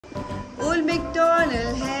Old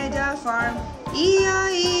Macdonald had a farm,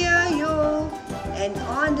 E-I-E-I-O. And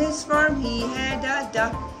on his farm he had a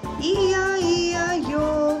duck,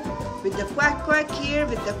 E-I-E-I-O. With the quack quack here,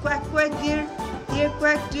 with the quack quack there, here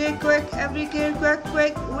quack, there quack, everywhere quack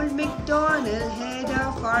quack. Old Macdonald had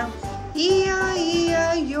a farm,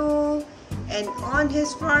 E-I-E-I-O. And on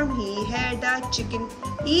his farm he had a chicken,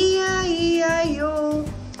 E-I-E-I-O.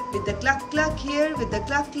 With the cluck cluck here, with the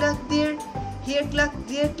cluck cluck there, here cluck,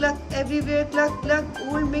 there cluck, everywhere cluck cluck.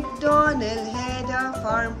 Old Macdonald had a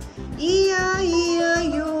farm,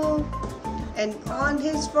 E-I-E-I-O. And on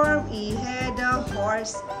his farm he had a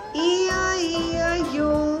horse,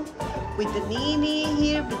 E-I-E-I-O. With the neigh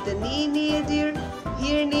here, with the neigh there,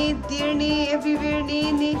 here neigh, there neigh, everywhere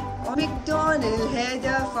neigh. Old Macdonald had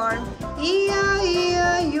a farm,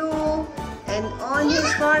 E-I-E-I-O. And on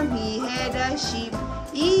his farm he had a sheep,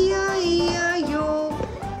 E-I-E-I-O.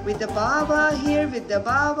 With the baba here, with the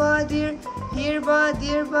baba there, here ba,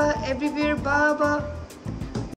 there ba, everywhere baba.